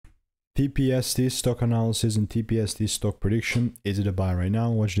TPST stock analysis and TPST stock prediction. Is it a buy right now?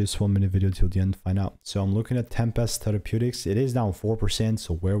 Watch this 1-minute video till the end to find out. So I'm looking at Tempest Therapeutics. It is down 4%.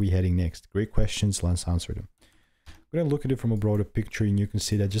 So where are we heading next? Great questions. Let's answer them. I'm going to look at it from a broader picture, and you can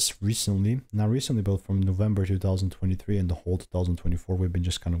see that just recently, not recently, but from November 2023 and the whole 2024, we've been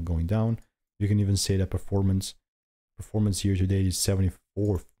just kind of going down. You can even say that performance year to date is 74%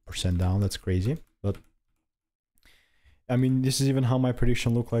 down. That's crazy. But I mean, this is even how my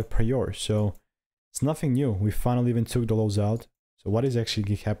prediction looked like prior. So it's nothing new. We finally even took the lows out. So what is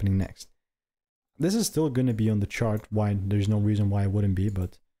actually happening next? This is still going to be on the chart. Why? There's no reason why it wouldn't be,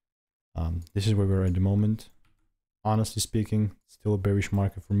 but this is where we're at the moment. Honestly speaking, still a bearish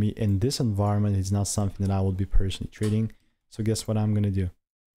market for me. In this environment, it's not something that I would be personally trading. So guess what I'm going to do?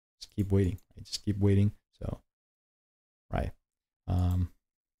 Just keep waiting. I just keep waiting. So, right.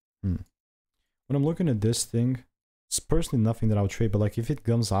 When I'm looking at this thing, it's personally nothing that I'll trade, but like if it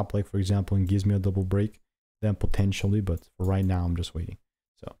comes up, like for example, and gives me a double break, then potentially, but for right now, I'm just waiting.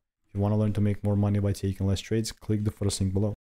 So if you want to learn to make more money by taking less trades, click the first link below.